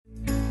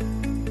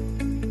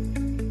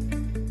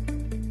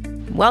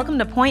Welcome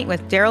to Point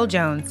with Daryl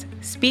Jones,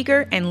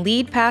 speaker and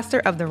lead pastor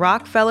of the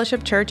Rock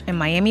Fellowship Church in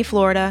Miami,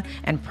 Florida,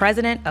 and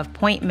president of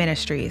Point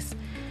Ministries.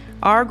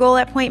 Our goal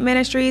at Point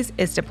Ministries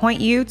is to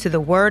point you to the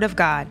Word of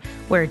God,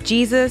 where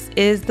Jesus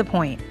is the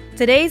point.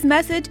 Today's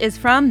message is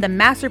from the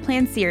Master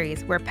Plan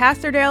series, where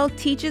Pastor Daryl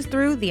teaches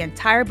through the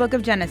entire book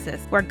of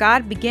Genesis, where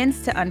God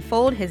begins to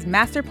unfold his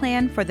master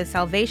plan for the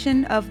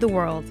salvation of the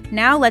world.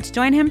 Now let's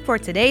join him for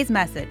today's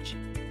message.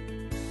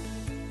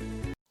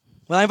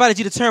 Well, I invited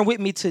you to turn with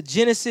me to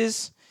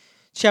Genesis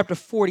chapter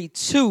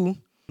 42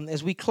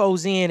 as we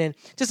close in. And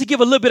just to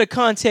give a little bit of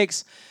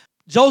context,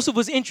 Joseph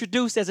was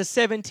introduced as a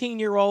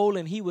 17-year-old,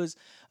 and he was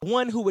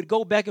one who would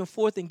go back and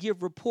forth and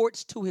give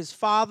reports to his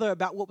father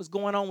about what was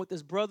going on with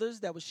his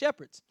brothers that were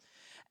shepherds.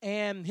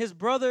 And his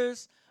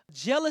brothers'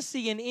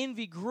 jealousy and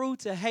envy grew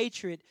to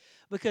hatred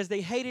because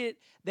they hated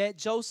that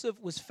Joseph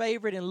was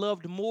favored and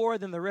loved more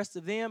than the rest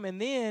of them. And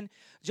then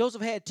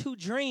Joseph had two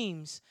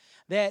dreams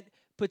that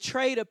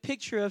portrayed a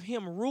picture of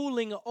him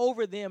ruling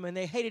over them, and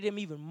they hated him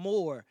even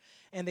more,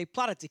 and they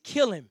plotted to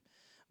kill him.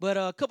 But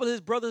a couple of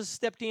his brothers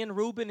stepped in,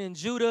 Reuben and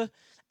Judah,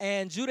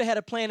 and Judah had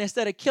a plan.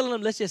 Instead of killing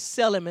him, let's just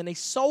sell him, and they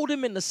sold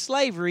him into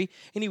slavery,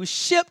 and he was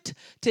shipped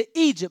to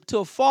Egypt, to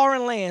a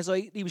foreign land. So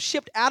he was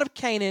shipped out of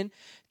Canaan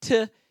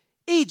to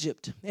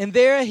Egypt, and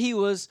there he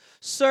was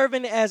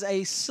serving as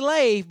a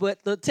slave,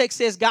 but the text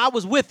says God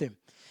was with him.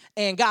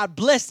 And God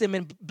blessed him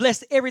and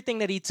blessed everything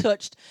that he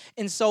touched.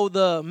 And so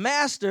the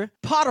master,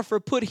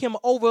 Potiphar, put him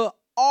over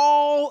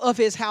all of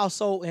his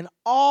household and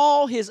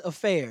all his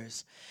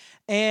affairs.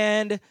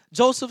 And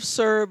Joseph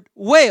served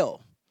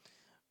well.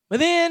 But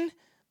then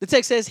the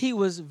text says he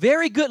was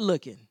very good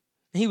looking.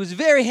 And he was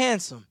very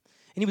handsome.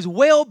 And he was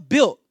well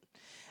built.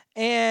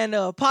 And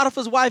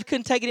Potiphar's wife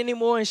couldn't take it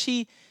anymore. And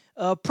she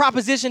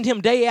propositioned him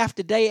day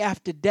after day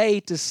after day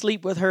to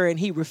sleep with her, and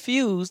he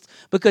refused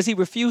because he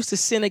refused to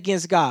sin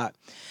against God.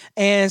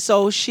 And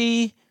so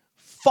she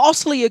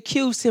falsely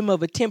accused him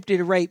of attempted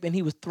rape, and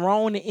he was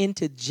thrown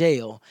into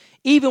jail,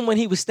 even when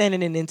he was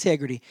standing in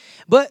integrity.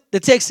 But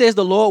the text says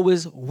the Lord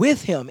was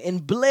with him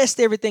and blessed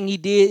everything he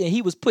did, and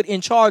he was put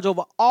in charge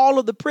over all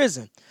of the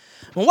prison.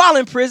 And while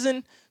in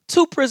prison,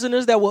 two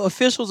prisoners that were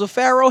officials of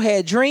Pharaoh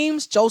had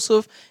dreams.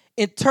 Joseph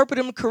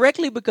interpreted them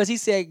correctly because he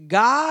said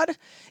God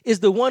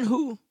is the one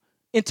who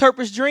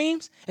interprets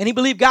dreams, and he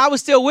believed God was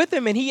still with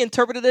him, and he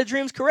interpreted their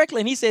dreams correctly.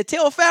 And he said,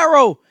 tell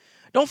Pharaoh,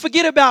 don't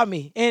forget about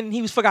me. And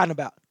he was forgotten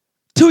about.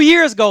 2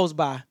 years goes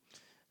by.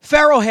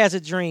 Pharaoh has a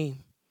dream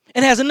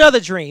and has another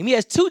dream. He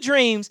has two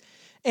dreams,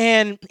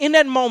 and in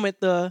that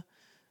moment, the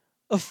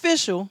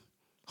official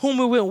whom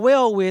we went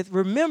well with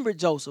remembered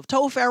Joseph,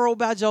 told Pharaoh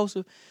about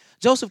Joseph.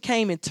 Joseph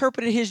came,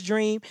 interpreted his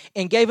dream,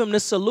 and gave him the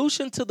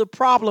solution to the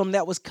problem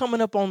that was coming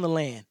up on the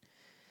land.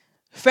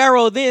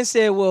 Pharaoh then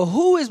said, well,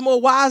 who is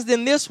more wise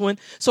than this one?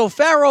 So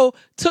Pharaoh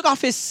took off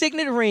his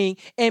signet ring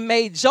and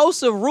made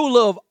Joseph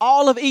ruler of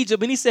all of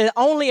Egypt. And he said,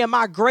 only am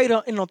I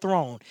greater in the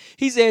throne.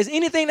 He says,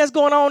 anything that's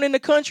going on in the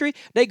country,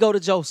 they go to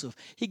Joseph.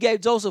 He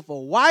gave Joseph a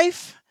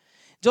wife.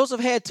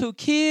 Joseph had 2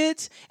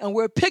 kids. And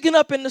we're picking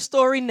up in the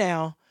story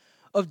now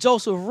of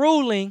Joseph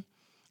ruling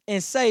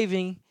and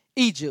saving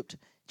Egypt.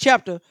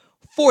 Chapter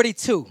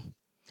 42.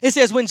 It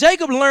says, when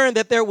Jacob learned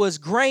that there was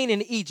grain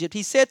in Egypt,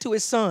 he said to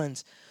his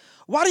sons,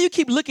 why do you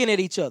keep looking at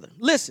each other?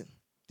 Listen,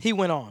 he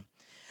went on.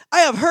 I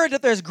have heard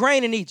that there's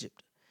grain in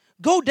Egypt.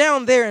 Go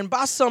down there and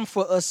buy some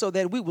for us so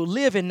that we will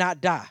live and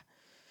not die.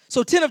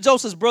 So 10 of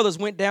Joseph's brothers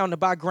went down to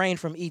buy grain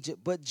from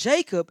Egypt. But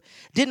Jacob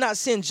did not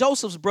send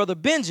Joseph's brother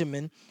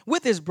Benjamin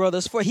with his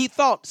brothers, for he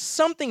thought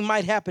something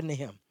might happen to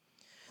him.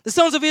 The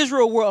sons of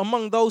Israel were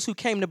among those who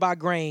came to buy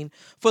grain,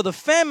 for the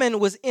famine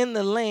was in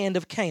the land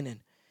of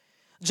Canaan.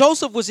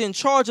 Joseph was in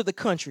charge of the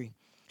country.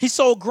 He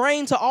sold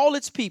grain to all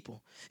its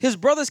people. His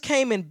brothers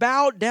came and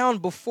bowed down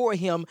before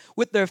him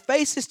with their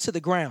faces to the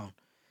ground.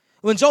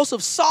 When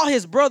Joseph saw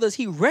his brothers,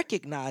 he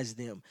recognized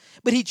them,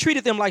 but he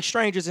treated them like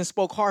strangers and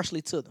spoke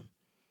harshly to them.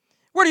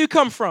 Where do you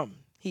come from?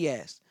 He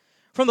asked.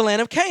 From the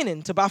land of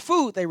Canaan, to buy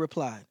food, they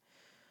replied.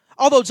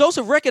 Although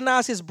Joseph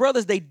recognized his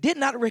brothers, they did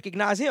not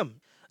recognize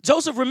him.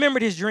 Joseph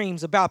remembered his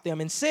dreams about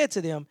them and said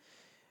to them,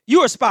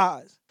 you are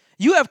spies.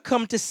 You have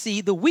come to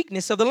see the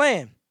weakness of the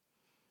land.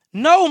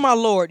 No, my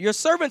lord, your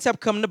servants have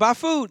come to buy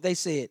food, they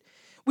said.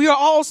 We are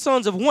all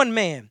sons of one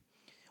man.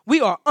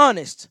 We are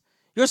honest.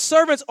 Your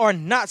servants are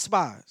not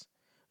spies.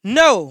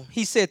 No,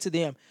 he said to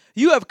them,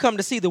 you have come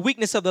to see the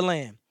weakness of the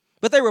land.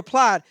 But they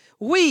replied,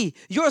 we,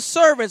 your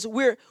servants,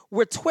 we're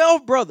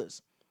 12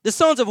 brothers, the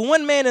sons of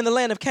one man in the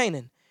land of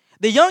Canaan.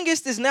 The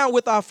youngest is now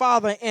with our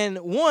father, and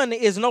one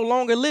is no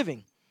longer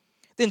living.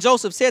 Then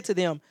Joseph said to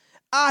them,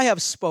 I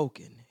have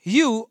spoken.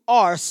 You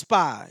are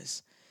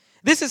spies.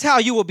 This is how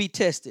you will be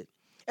tested.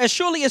 As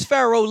surely as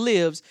Pharaoh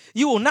lives,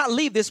 you will not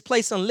leave this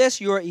place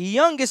unless your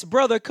youngest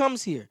brother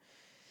comes here.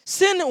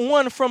 Send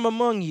one from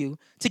among you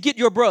to get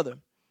your brother.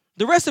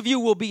 The rest of you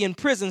will be in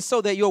prison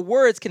so that your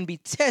words can be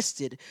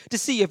tested to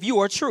see if you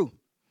are true.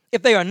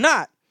 If they are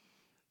not,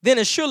 then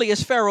as surely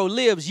as Pharaoh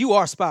lives, you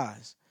are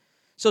spies.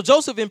 So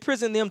Joseph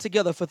imprisoned them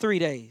together for 3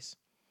 days.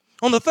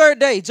 On the third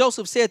day,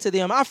 Joseph said to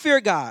them, I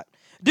fear God,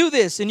 Do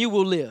this and you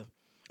will live.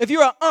 If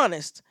you are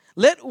honest,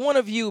 let one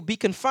of you be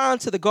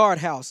confined to the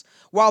guardhouse,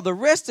 while the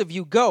rest of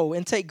you go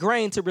and take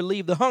grain to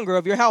relieve the hunger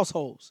of your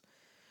households.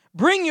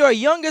 Bring your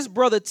youngest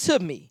brother to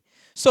me,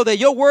 so that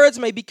your words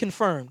may be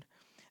confirmed.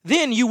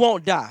 Then you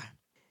won't die.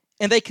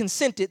 And they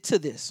consented to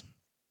this.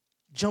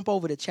 Jump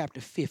over to chapter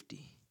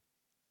 50.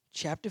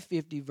 Chapter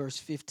 50, verse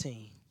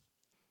 15.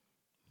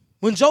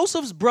 When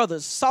Joseph's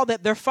brothers saw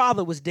that their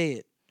father was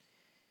dead,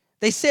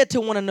 they said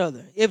to one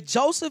another, if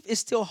Joseph is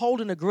still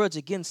holding a grudge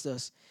against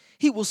us,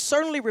 he will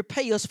certainly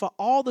repay us for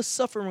all the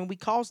suffering we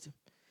caused him.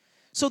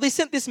 So they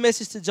sent this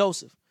message to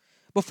Joseph.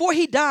 Before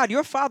he died,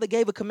 your father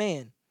gave a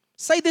command.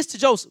 Say this to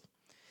Joseph.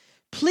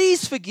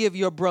 Please forgive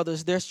your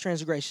brothers their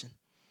transgression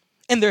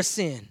and their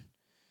sin,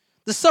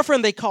 the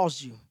suffering they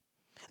caused you.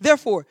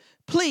 Therefore,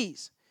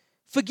 please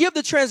forgive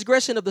the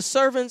transgression of the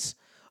servants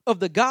of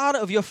the God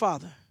of your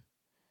father.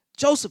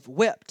 Joseph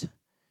wept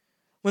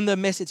when the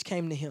message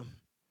came to him.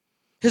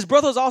 His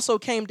brothers also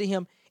came to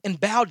him and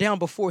bowed down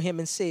before him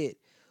and said,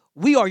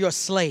 we are your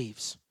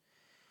slaves.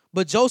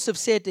 But Joseph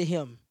said to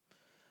him,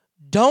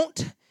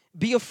 don't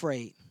be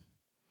afraid.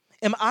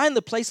 Am I in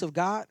the place of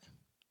God?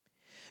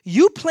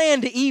 You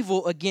planned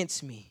evil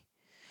against me.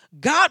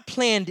 God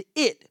planned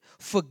it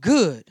for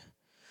good,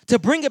 to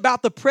bring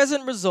about the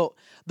present result,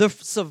 the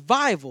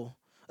survival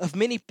of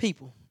many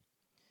people.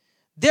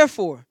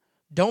 Therefore,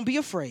 don't be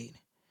afraid.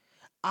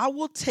 I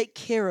will take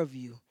care of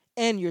you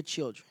and your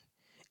children.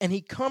 And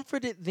he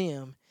comforted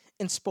them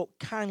and spoke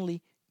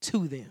kindly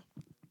to them.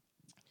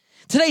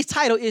 Today's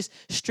title is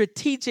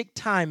Strategic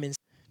Timing.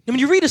 When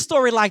you read a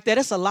story like that,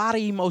 there's a lot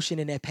of emotion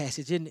in that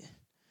passage, isn't it?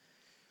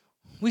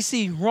 We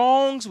see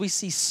wrongs, we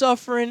see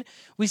suffering,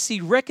 we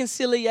see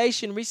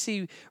reconciliation, we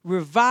see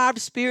revived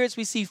spirits,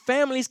 we see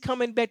families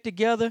coming back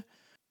together.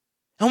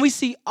 And we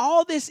see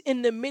all this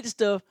in the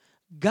midst of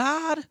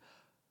God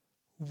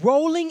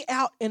rolling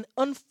out and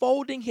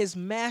unfolding his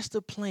master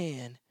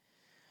plan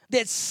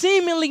that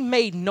seemingly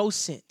made no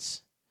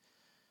sense.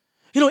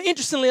 You know,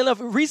 interestingly enough,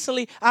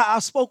 recently I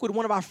spoke with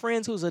one of our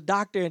friends who's a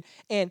doctor,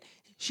 and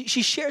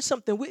she shared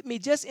something with me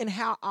just in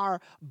how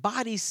our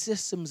body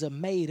systems are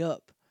made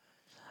up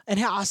and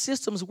how our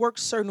systems work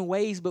certain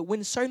ways. But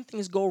when certain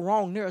things go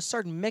wrong, there are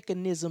certain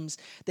mechanisms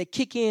that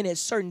kick in at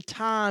certain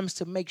times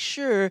to make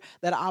sure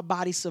that our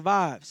body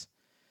survives.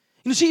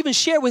 You know, she even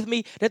shared with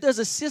me that there's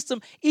a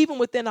system even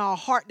within our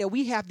heart that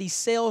we have these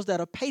cells that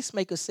are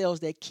pacemaker cells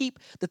that keep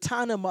the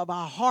time of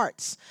our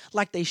hearts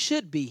like they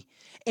should be.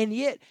 And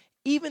yet,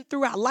 even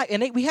throughout life,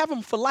 and we have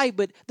them for life,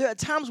 but there are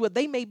times where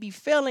they may be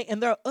failing,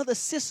 and there are other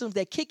systems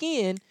that kick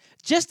in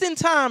just in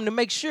time to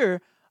make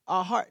sure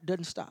our heart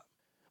doesn't stop.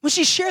 When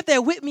she shared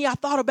that with me, I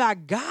thought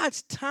about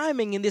God's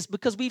timing in this,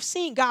 because we've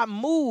seen God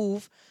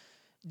move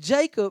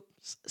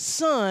Jacob's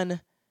son,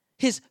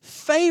 his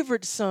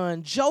favorite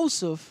son,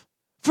 Joseph,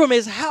 from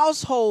his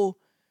household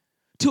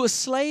to a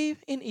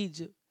slave in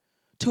Egypt,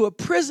 to a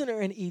prisoner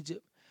in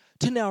Egypt,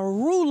 to now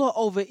ruler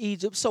over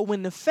Egypt. So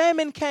when the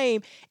famine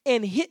came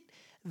and hit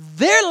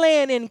their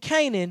land in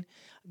Canaan,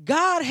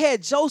 God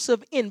had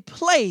Joseph in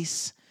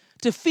place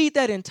to feed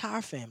that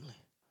entire family.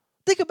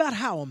 Think about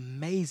how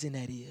amazing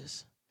that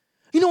is.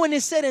 You know, when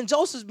it said, and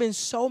Joseph's been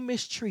so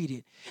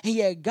mistreated, and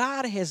yet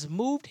God has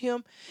moved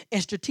him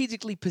and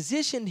strategically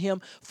positioned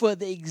him for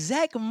the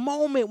exact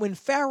moment when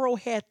Pharaoh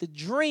had the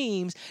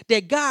dreams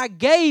that God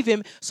gave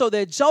him so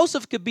that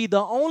Joseph could be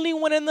the only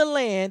one in the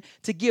land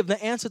to give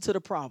the answer to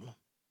the problem.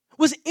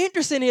 What's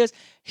interesting is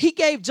he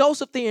gave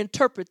Joseph the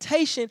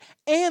interpretation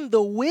and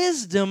the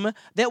wisdom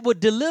that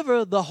would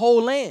deliver the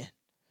whole land.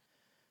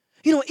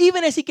 You know,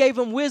 even as he gave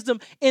him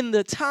wisdom in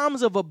the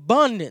times of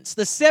abundance,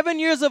 the 7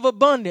 years of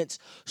abundance,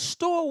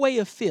 store away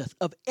a fifth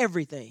of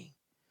everything,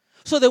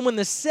 so that when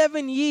the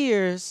 7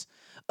 years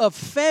of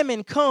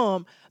famine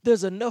come,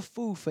 there's enough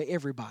food for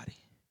everybody.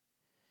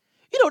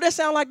 You know what that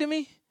sound like to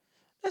me?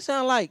 That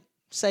sound like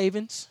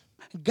savings.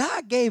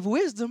 God gave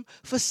wisdom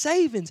for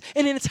savings,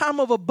 and in a time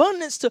of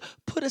abundance to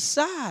put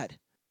aside.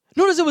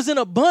 Notice it was in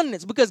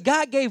abundance because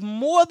God gave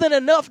more than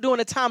enough during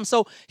the time.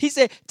 So he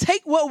said,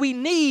 take what we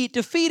need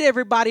to feed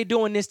everybody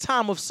during this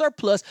time of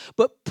surplus,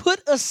 but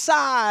put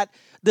aside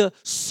the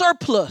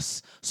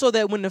surplus so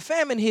that when the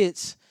famine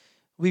hits,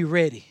 we're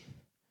ready.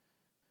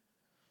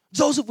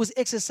 Joseph was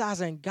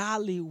exercising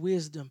godly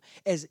wisdom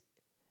as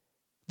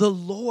the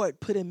Lord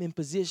put him in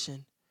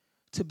position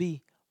to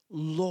be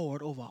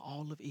Lord over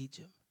all of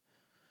Egypt.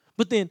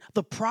 But then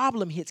the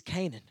problem hits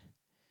Canaan.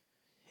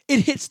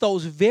 It hits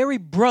those very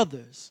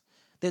brothers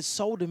that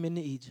sold him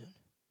into Egypt.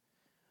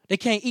 They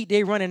can't eat,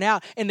 they running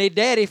out, and their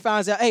daddy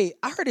finds out, hey,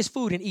 I heard there's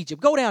food in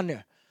Egypt. Go down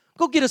there.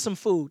 Go get us some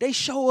food. They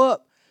show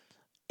up,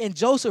 and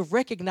Joseph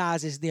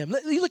recognizes them.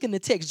 You look in the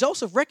text.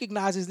 Joseph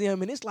recognizes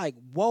them, and it's like,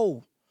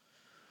 whoa.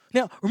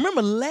 Now,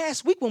 remember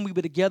last week when we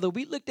were together,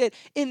 we looked at,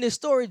 in this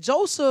story,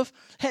 Joseph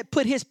had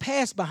put his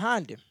past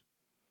behind him.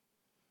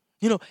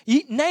 You know,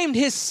 he named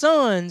his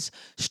sons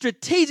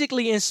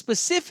strategically and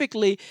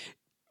specifically,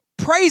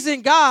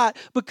 praising God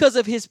because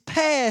of his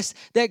past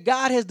that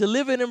God has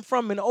delivered him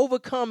from and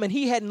overcome, and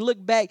he hadn't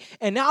looked back.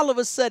 And all of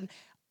a sudden,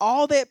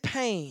 all that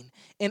pain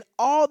and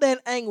all that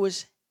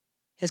anguish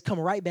has come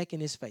right back in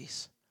his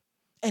face.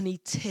 And he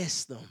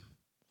tests them.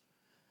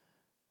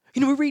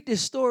 We read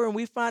this story and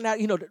we find out,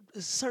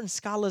 certain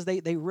scholars,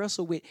 they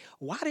wrestle with,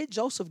 why did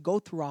Joseph go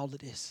through all of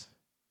this?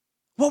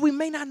 Well, we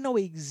may not know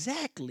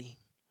exactly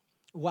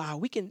why.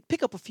 We can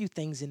pick up a few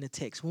things in the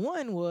text.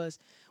 One was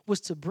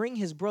to bring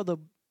his brother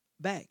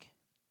back.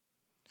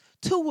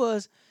 Two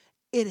was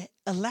it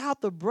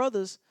allowed the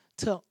brothers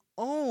to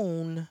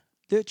own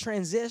their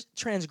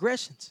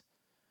transgressions.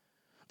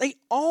 They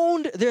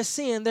owned their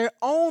sin, they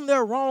owned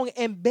their wrong,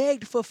 and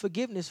begged for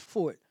forgiveness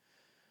for it.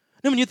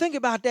 Now, when you think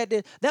about that,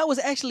 that was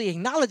actually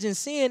acknowledging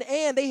sin,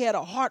 and they had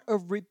a heart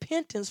of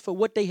repentance for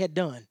what they had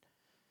done.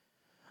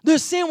 Their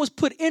sin was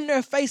put in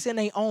their face, and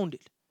they owned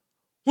it.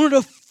 One of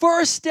the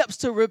first steps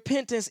to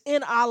repentance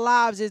in our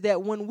lives is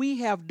that when we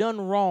have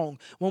done wrong,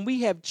 when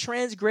we have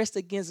transgressed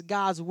against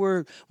God's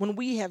word, when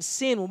we have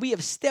sinned, when we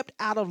have stepped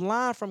out of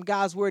line from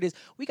God's word, is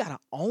we got to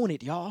own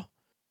it, y'all.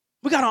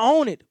 We got to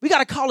own it. We got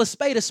to call a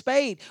spade a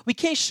spade. We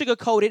can't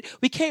sugarcoat it.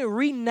 We can't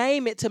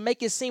rename it to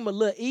make it seem a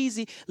little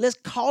easy. Let's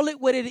call it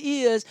what it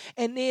is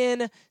and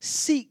then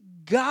seek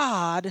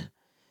God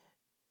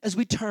as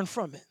we turn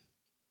from it.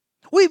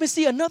 We even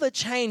see another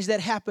change that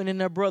happened in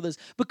their brothers.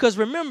 Because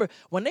remember,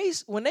 when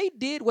they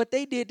did what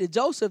they did to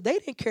Joseph, they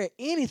didn't care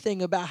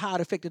anything about how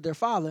it affected their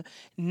father.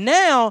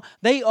 Now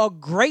they are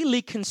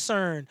greatly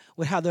concerned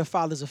with how their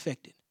father's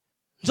affected.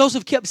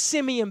 Joseph kept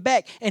Simeon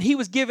back, and he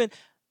was given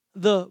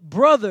the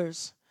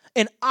brothers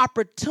an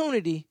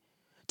opportunity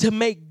to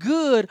make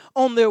good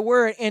on their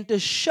word and to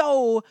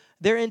show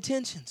their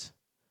intentions.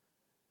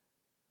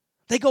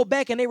 They go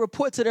back and they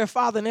report to their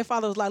father, and their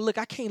father was like, look,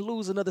 I can't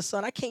lose another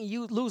son. I can't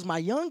lose my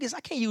youngest. I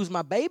can't use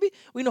my baby.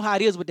 We know how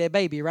it is with that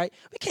baby, right?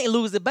 We can't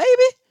lose the baby.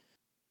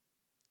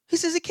 He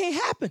says it can't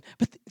happen.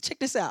 But check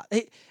this out.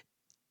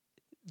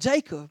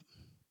 Jacob,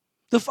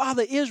 the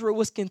father of Israel,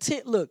 was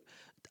content. Look,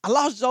 I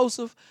lost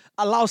Joseph.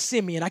 I lost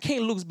Simeon. I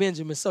can't lose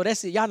Benjamin. So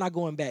that's it. Y'all not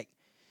going back.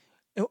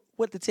 And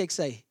what the text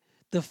say?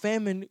 The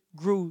famine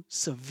grew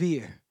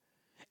severe,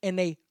 and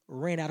they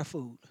ran out of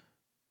food.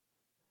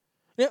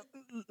 Now,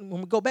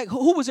 when we go back,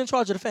 who was in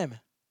charge of the famine?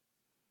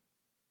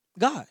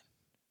 God.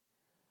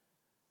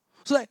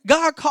 So that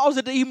God caused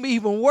it to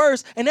even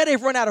worse, and then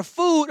they've run out of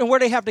food, and where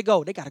they have to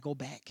go? They got to go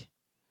back.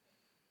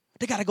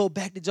 They got to go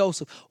back to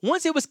Joseph.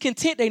 Once it was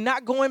content, they're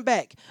not going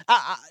back.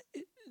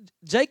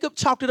 Jacob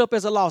chalked it up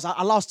as a loss.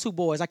 I lost 2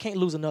 boys. I can't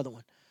lose another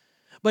one.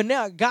 But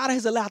now God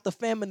has allowed the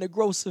famine to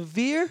grow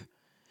severe,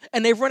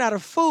 and they've run out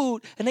of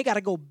food, and they got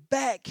to go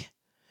back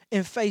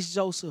and face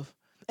Joseph.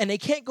 And they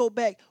can't go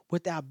back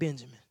without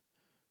Benjamin.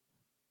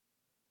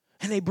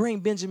 And they bring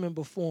Benjamin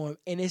before him,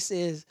 and it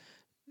says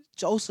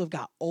Joseph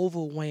got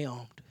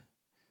overwhelmed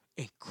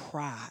and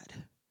cried.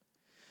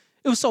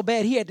 It was so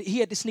bad he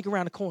had to sneak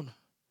around the corner.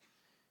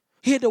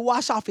 He had to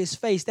wash off his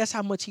face. That's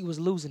how much he was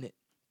losing it.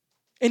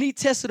 And he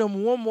tested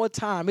him one more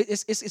time.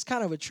 It's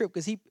kind of a trip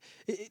because can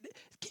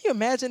you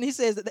imagine? He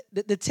says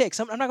that the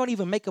text, I'm not going to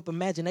even make up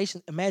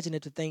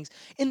imaginative things.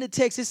 In the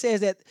text, it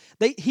says that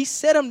he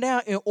set them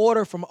down in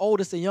order from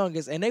oldest to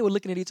youngest, and they were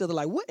looking at each other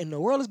like, what in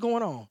the world is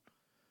going on?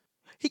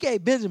 He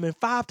gave Benjamin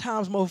 5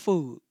 times more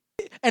food.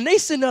 And they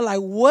sitting there like,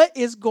 what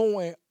is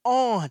going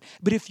on?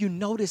 But if you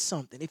notice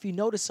something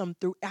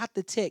throughout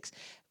the text,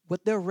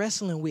 what they're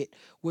wrestling with,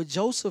 what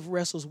Joseph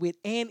wrestles with,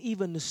 and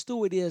even the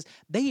steward is,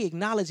 they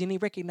acknowledge and they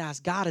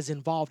recognize God is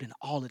involved in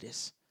all of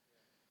this.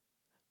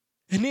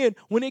 And then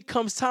when it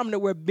comes time to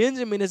where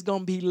Benjamin is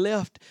going to be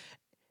left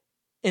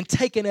and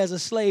taken as a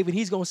slave, and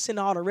he's going to send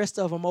all the rest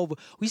of them over,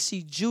 we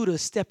see Judah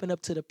stepping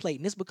up to the plate.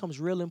 And this becomes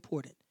real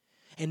important.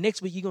 And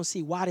next week, you're going to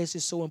see why this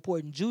is so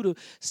important. Judah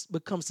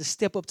becomes to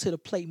step up to the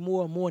plate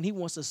more and more, and he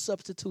wants to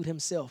substitute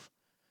himself.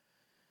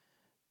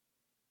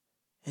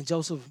 And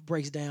Joseph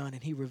breaks down,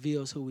 and he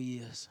reveals who he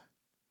is.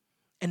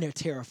 And they're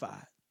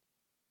terrified.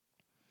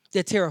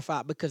 They're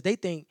terrified because they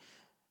think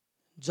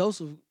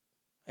Joseph,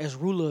 as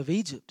ruler of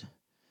Egypt,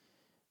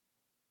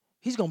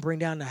 he's going to bring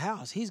down the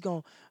house. He's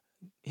going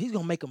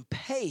to make them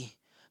pay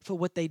for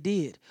what they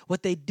did.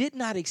 What they did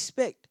not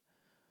expect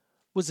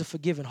was a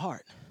forgiving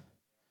heart.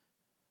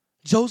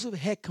 Joseph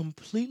had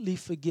completely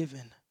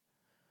forgiven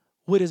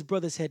what his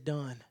brothers had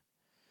done.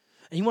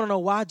 And you want to know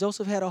why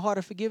Joseph had a heart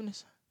of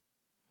forgiveness?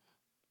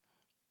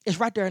 It's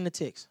right there in the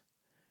text.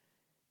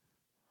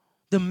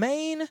 The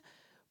main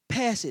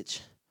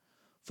passage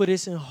for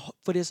this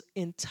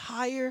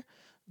entire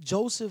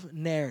Joseph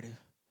narrative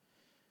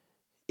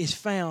is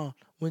found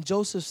when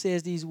Joseph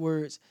says these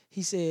words.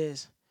 He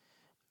says,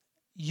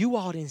 you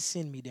all didn't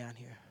send me down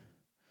here.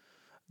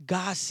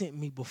 God sent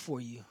me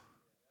before you.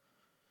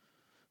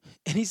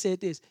 And he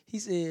said this. He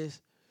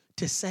says,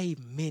 to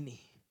save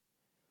many,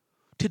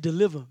 to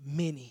deliver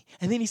many.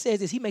 And then he says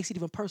this. He makes it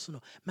even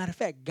personal. Matter of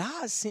fact,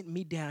 God sent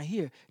me down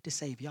here to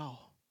save y'all.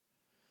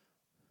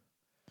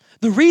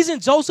 The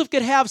reason Joseph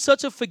could have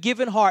such a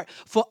forgiving heart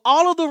for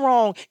all of the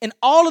wrong and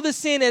all of the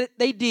sin that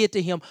they did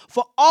to him,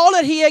 for all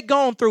that he had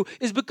gone through,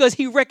 is because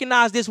he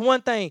recognized this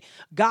one thing.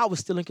 God was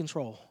still in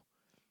control.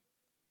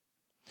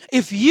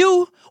 If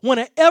you want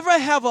to ever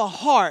have a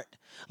heart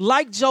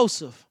like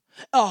Joseph,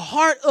 a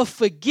heart of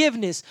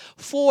forgiveness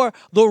for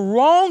the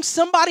wrong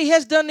somebody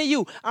has done to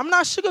you, I'm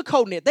not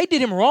sugarcoating it. They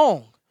did him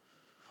wrong.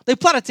 They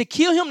plotted to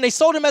kill him. They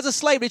sold him as a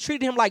slave. They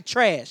treated him like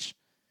trash.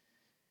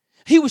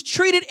 He was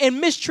treated and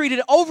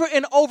mistreated over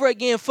and over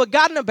again,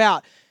 forgotten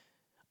about,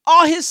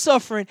 all his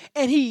suffering,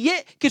 and he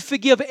yet could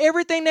forgive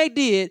everything they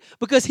did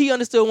because he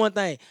understood one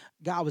thing: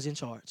 God was in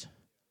charge.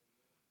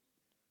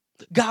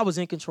 God was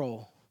in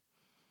control.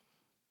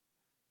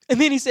 And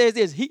then he says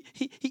this,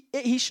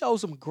 he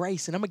shows them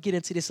grace, and I'm going to get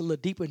into this a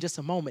little deeper in just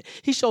a moment.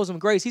 He shows them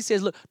grace. He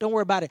says, look, don't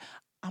worry about it.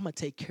 I'm going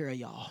to take care of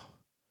y'all.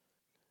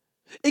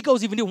 It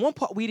goes even to one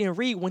part we didn't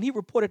read. When he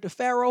reported to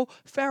Pharaoh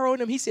and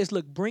them, he says,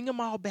 look, bring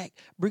them all back.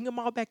 Bring them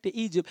all back to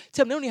Egypt.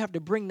 Tell them they don't even have to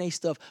bring their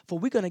stuff, for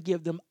we're going to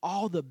give them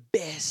all the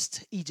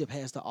best Egypt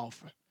has to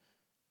offer.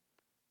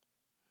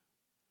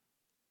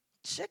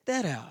 Check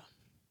that out.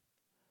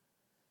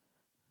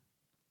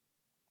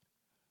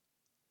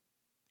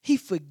 He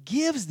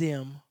forgives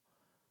them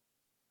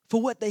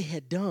for what they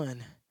had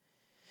done,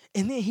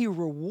 and then he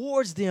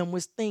rewards them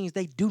with things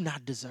they do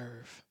not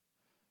deserve.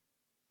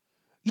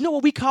 You know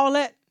what we call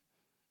that?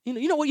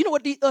 You know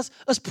what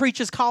us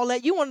preachers call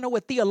that? You want to know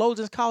what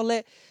theologians call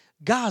that?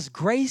 God's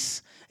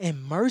grace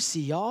and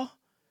mercy, y'all.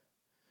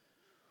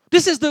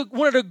 This is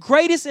one of the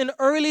greatest and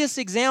earliest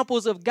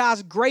examples of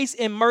God's grace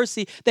and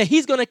mercy that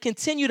he's going to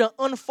continue to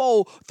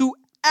unfold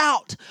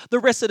throughout the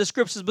rest of the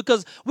scriptures,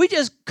 because we're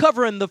just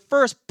covering the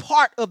first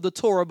part of the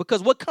Torah,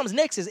 because what comes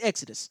next is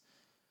Exodus.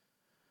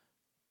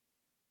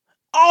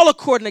 All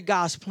according to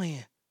God's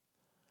plan.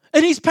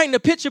 And he's painting a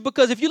picture,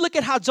 because if you look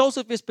at how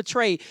Joseph is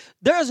portrayed,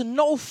 there is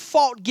no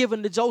fault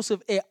given to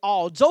Joseph at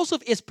all.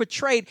 Joseph is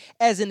portrayed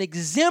as an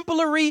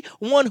exemplary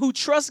one who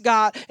trusts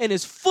God and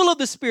is full of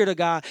the Spirit of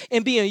God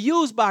and being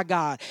used by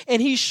God.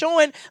 And he's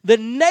showing the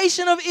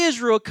nation of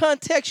Israel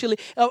contextually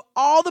of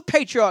all the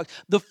patriarchs,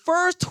 the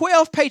first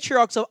 12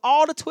 patriarchs of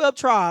all the 12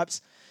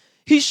 tribes.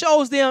 He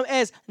shows them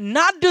as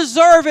not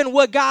deserving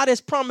what God has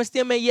promised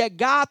them, and yet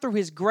God, through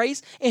his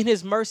grace and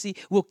his mercy,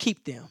 will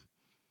keep them.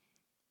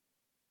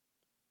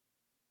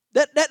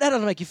 That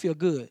doesn't make you feel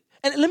good.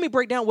 And let me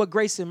break down what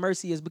grace and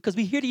mercy is, because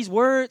we hear these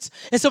words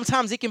and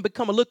sometimes it can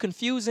become a little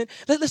confusing.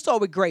 Let's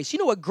start with grace. You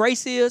know what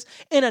grace is?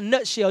 In a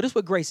nutshell, this is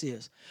what grace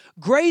is.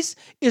 Grace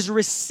is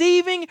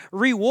receiving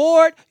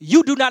reward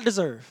you do not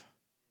deserve.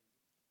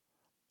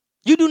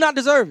 You do not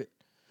deserve it.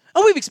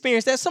 And we've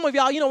experienced that. Some of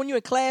y'all, when you're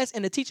in class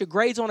and the teacher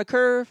grades on a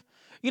curve,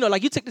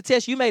 like you took the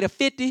test, you made a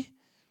 50.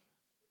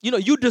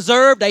 You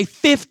deserved a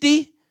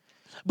 50.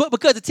 But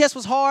because the test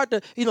was hard,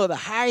 the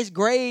highest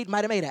grade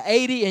might have made an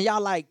 80, and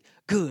y'all like,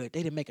 good,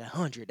 they didn't make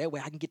 100. That way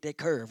I can get that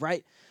curve,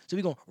 right? So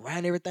we're going to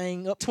round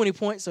everything up 20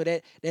 points so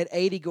that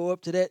 80 go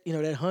up to that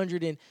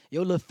 100, and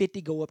your little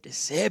 50 go up to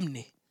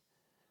 70.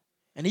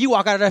 And then you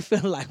walk out of there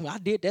feeling like, well, I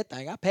did that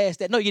thing. I passed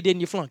that. No, you didn't.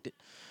 You flunked it.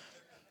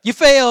 You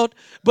failed,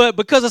 but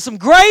because of some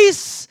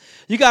grace,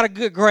 you got a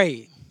good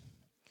grade.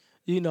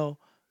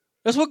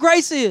 That's what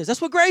grace is. That's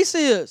what grace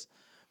is.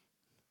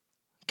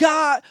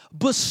 God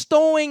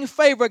bestowing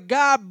favor,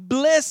 God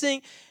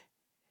blessing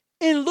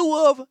in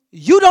lieu of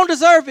you don't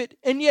deserve it,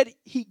 and yet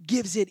he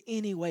gives it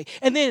anyway.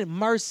 And then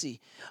mercy.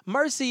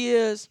 Mercy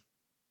is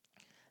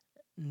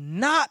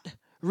not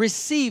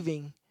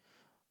receiving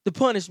the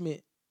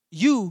punishment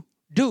you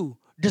do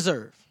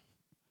deserve.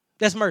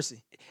 That's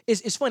mercy.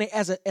 It's funny,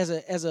 as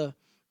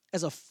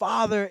a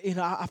father,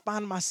 I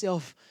find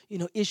myself,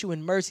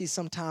 issuing mercy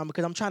sometimes,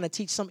 because I'm trying to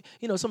teach some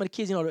of the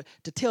kids,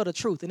 to tell the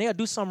truth, and they'll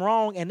do something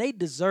wrong and they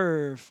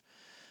deserve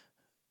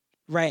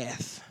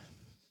wrath.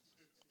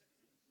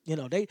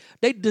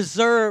 They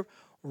deserve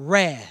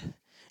wrath,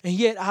 and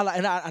yet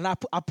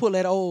I pull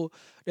that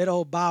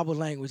old Bible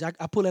language.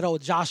 I pull that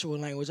old Joshua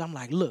language. I'm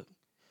like, look,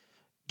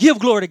 give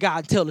glory to God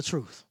and tell the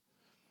truth.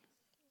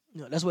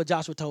 That's what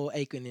Joshua told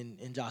Achan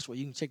and Joshua.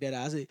 You can check that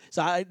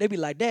out. They be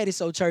like, Daddy,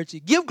 so churchy.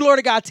 Give glory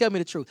to God, tell me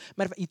the truth.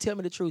 Matter of fact, you tell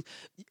me the truth,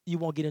 you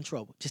won't get in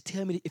trouble. Just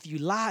tell me, if you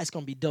lie, it's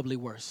going to be doubly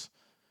worse.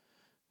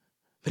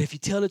 But if you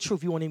tell the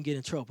truth, you won't even get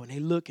in trouble. And they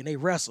look and they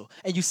wrestle.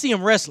 And you see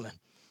them wrestling.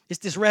 It's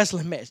this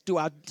wrestling match. Do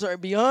I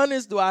be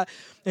honest? And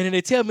then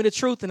they tell me the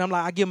truth, and I'm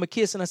like, I give them a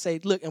kiss, and I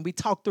say, look, and we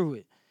talk through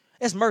it.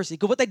 That's mercy.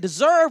 Because what they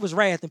deserved was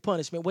wrath and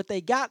punishment. What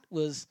they got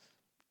was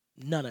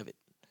none of it.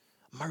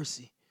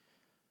 Mercy.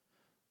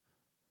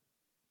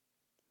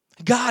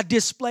 God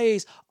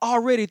displays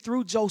already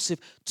through Joseph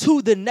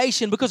to the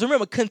nation, because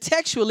remember,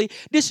 contextually,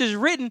 this is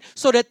written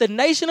so that the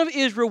nation of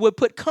Israel would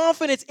put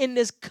confidence in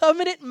this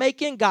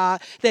covenant-making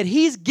God, that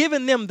he's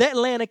given them that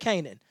land of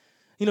Canaan.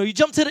 You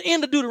jump to the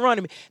end of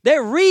Deuteronomy.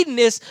 They're reading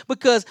this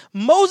because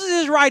Moses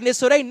is writing this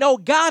so they know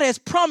God has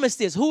promised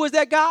this. Who is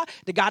that God?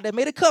 The God that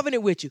made a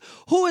covenant with you.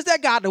 Who is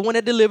that God? The one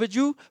that delivered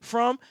you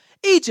from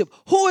Egypt.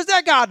 Who is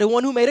that God? The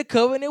one who made a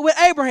covenant with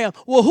Abraham.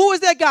 Well, who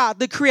is that God?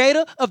 The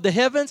creator of the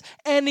heavens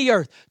and the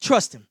earth.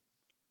 Trust him.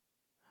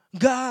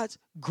 God's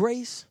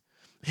grace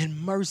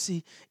and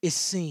mercy is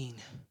seen.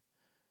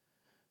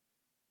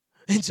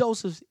 And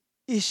Joseph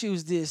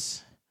issues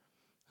this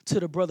to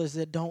the brothers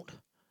that don't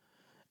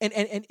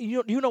And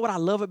you know what I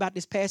love about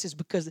this passage,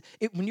 because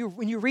when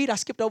you read, I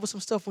skipped over some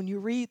stuff. When you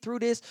read through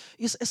this,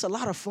 it's a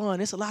lot of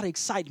fun. It's a lot of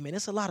excitement.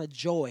 It's a lot of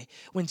joy.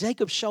 When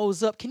Jacob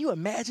shows up, can you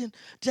imagine?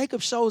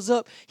 Jacob shows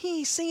up. He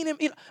ain't seen him.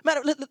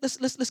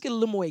 Let's get a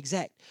little more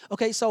exact.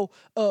 Okay, so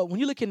when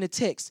you look in the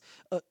text,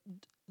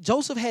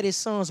 Joseph had his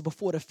sons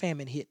before the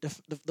famine hit.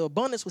 The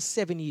abundance was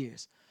 7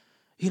 years.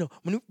 You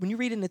know, when you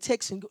read in the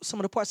text and some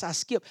of the parts I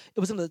skipped, it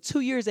was another 2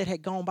 years that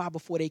had gone by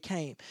before they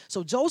came.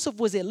 So Joseph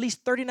was at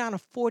least 39 or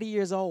 40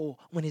 years old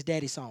when his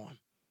daddy saw him.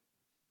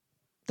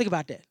 Think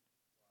about that.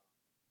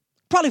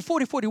 Probably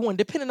 40, 41,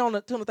 depending on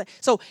the thing.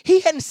 So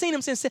he hadn't seen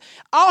him since.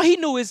 All he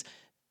knew is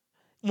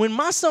when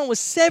my son was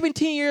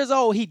 17 years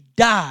old, he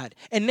died.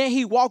 And then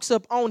he walks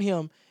up on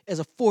him as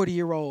a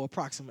 40-year-old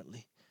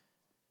approximately,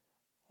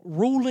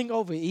 ruling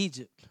over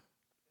Egypt,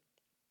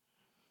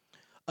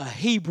 a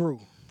Hebrew.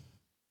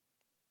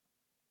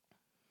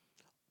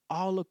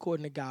 All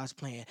according to God's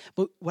plan.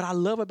 But what I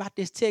love about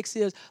this text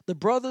is the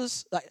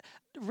brothers, like,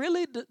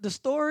 really the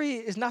story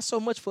is not so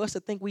much for us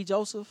to think we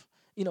Joseph.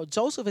 You know,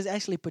 Joseph is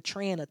actually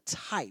portraying a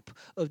type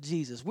of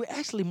Jesus. We're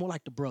actually more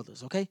like the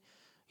brothers, okay?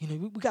 You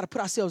know, we got to put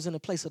ourselves in the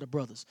place of the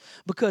brothers.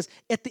 Because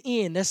at the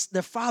end,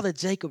 their father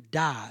Jacob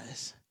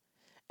dies.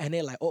 And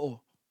they're like,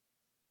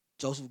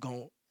 Joseph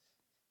gone.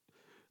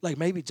 Like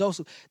maybe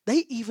Joseph.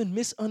 They even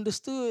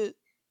misunderstood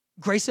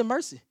grace and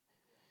mercy.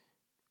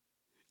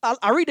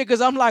 I read it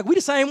because I'm like, we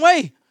the same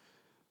way.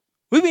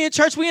 We be in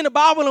church, we in the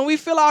Bible, and we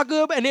feel all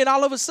good, and then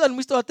all of a sudden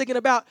we start thinking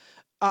about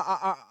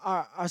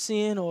our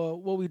sin or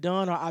what we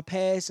done or our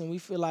past, and we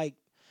feel like,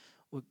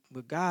 well,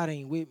 God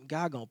ain't with me.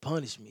 God gonna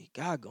punish me.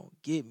 God gonna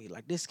get me.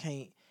 Like this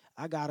can't.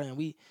 I gotta. And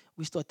we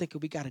start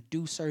thinking we gotta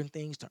do certain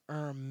things to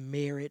earn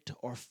merit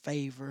or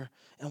favor,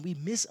 and we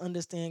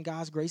misunderstand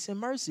God's grace and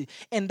mercy.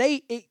 And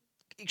they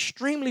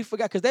extremely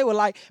forgot, because they were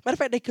like, matter of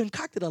fact, they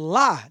concocted a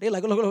lie. They're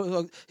like,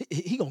 look,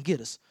 he gonna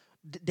get us.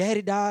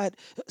 Daddy died,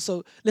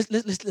 so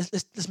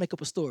let's make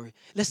up a story.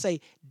 Let's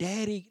say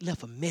Daddy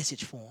left a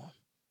message for him.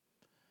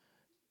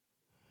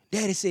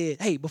 Daddy said,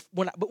 "Hey,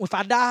 if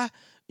I die,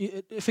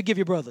 forgive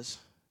your brothers.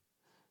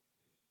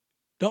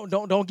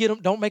 Don't get them.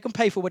 Don't make them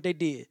pay for what they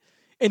did."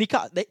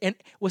 And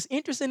what's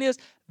interesting is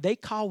they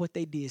call what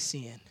they did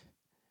sin,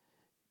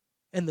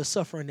 and the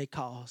suffering they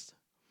caused.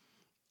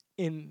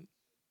 And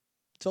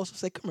Joseph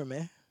said, "Come here,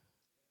 man."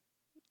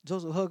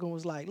 Joseph hugged him,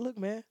 was like, "Look,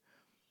 man,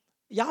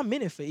 y'all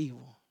meant it for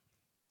evil,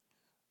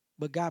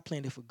 but God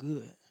planned it for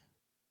good."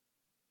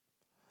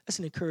 That's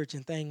an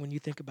encouraging thing when you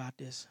think about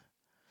this,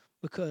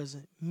 because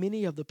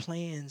many of the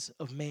plans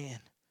of man,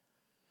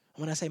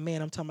 when I say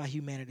man, I'm talking about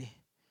humanity,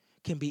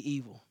 can be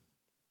evil.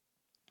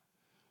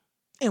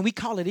 And we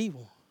call it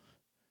evil.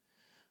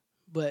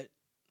 But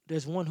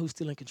there's one who's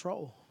still in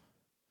control.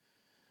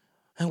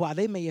 And while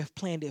they may have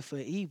planned it for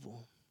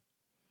evil,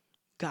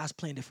 God's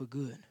planned it for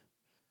good.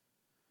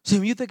 So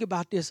when you think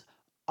about this,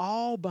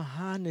 all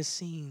behind the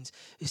scenes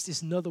is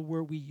this another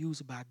word we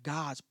use about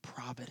God's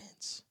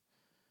providence.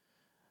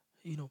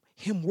 You know,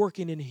 him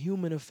working in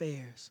human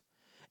affairs.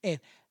 And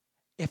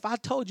if I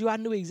told you I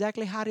knew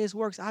exactly how this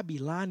works, I'd be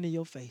lying to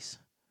your face.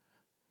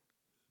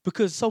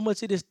 Because so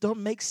much of this don't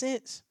make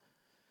sense.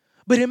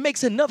 But it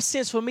makes enough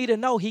sense for me to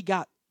know he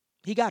got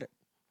it.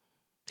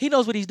 He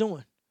knows what he's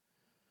doing.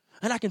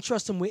 And I can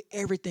trust him with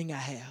everything I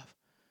have.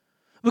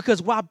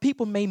 Because while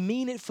people may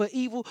mean it for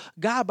evil,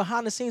 God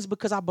behind the scenes,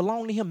 because I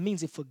belong to him,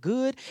 means it for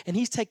good. And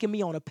he's taking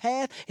me on a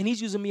path, and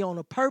he's using me on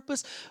a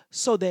purpose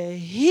so that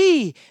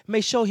he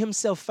may show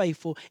himself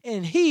faithful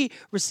and he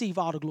receive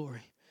all the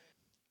glory.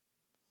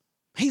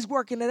 He's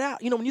working it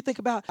out. You know, when you think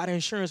about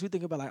insurance, we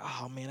think about like,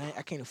 oh, man,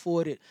 I can't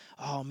afford it.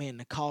 Oh, man,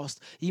 the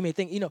cost. You may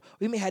think, you know,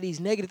 we may have these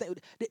negative things.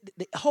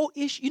 The whole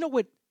issue, you know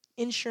what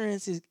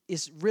insurance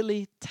is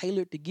really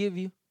tailored to give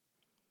you?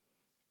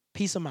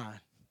 Peace of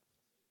mind.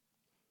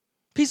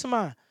 Peace of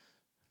mind.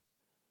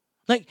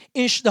 Like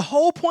the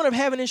whole point of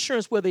having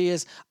insurance, whether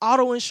it's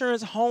auto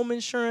insurance, home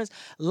insurance,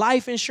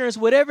 life insurance,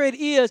 whatever it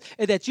is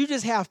that you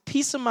just have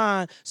peace of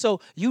mind.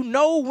 So you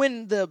know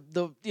when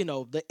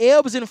the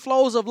ebbs and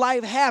flows of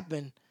life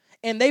happen,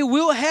 and they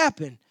will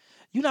happen.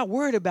 You're not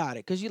worried about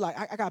it because you're like,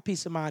 I got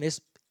peace of mind.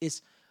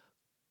 It's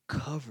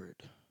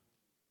covered.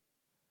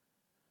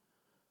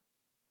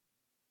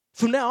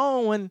 From now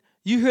on, when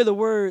you hear the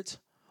words,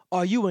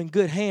 "Are you in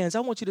good hands?"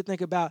 I want you to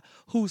think about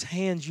whose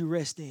hands you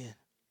rest in.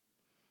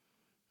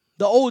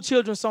 The old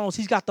children's songs,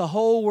 he's got the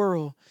whole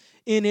world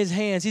in his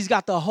hands. He's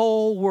got the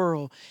whole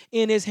world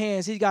in his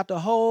hands. He's got the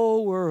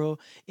whole world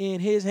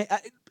in his hands.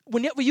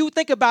 Whenever you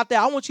think about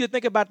that, I want you to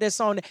think about that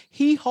song. That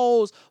he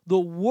holds the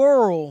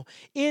world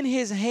in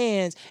his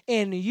hands,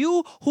 and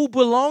you who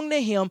belong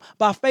to him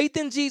by faith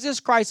in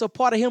Jesus Christ are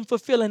part of him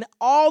fulfilling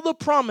all the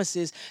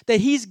promises that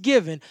he's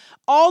given.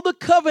 All the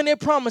covenant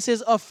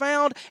promises are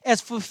found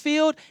as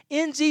fulfilled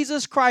in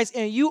Jesus Christ,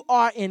 and you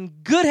are in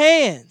good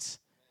hands.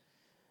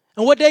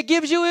 And what that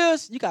gives you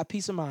is you got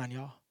peace of mind,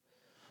 y'all.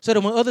 So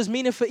that when others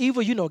mean it for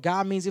evil, you know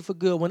God means it for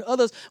good.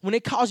 When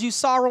it cause you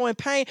sorrow and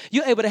pain,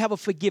 you're able to have a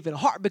forgiving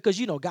heart because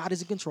you know God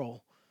is in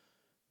control.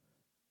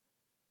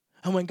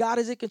 And when God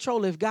is in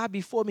control, if God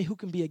be for me, who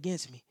can be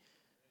against me?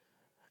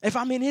 If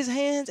I'm in his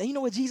hands, and you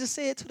know what Jesus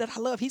said too that I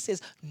love? He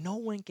says, no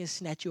one can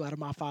snatch you out of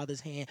my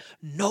Father's hand.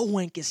 No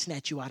one can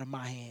snatch you out of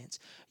my hands.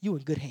 You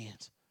in good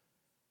hands.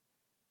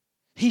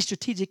 He's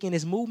strategic in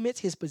his movements,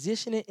 his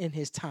positioning, and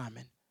his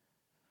timing.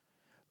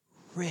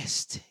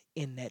 Rest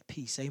in that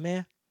peace.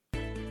 Amen.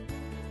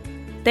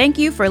 Thank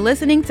you for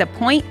listening to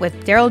Point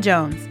with Daryl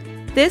Jones.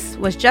 This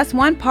was just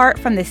one part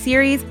from the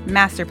series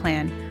Master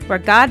Plan, where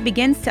God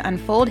begins to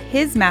unfold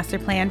his master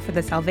plan for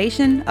the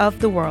salvation of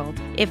the world.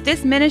 If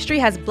this ministry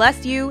has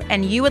blessed you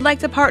and you would like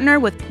to partner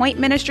with Point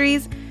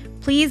Ministries,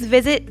 please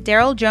visit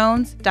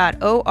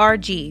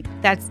daryljones.org.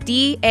 That's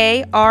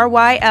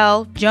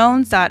DARYL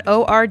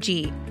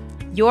Jones.org.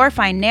 Your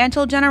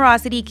financial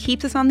generosity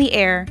keeps us on the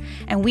air,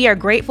 and we are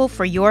grateful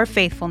for your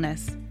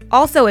faithfulness.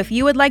 Also, if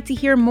you would like to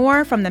hear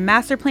more from the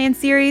Master Plan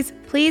series,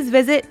 please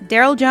visit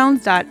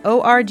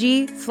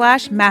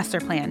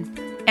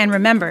daryljones.org/masterplan. And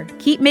remember,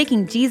 keep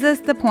making Jesus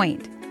the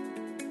point.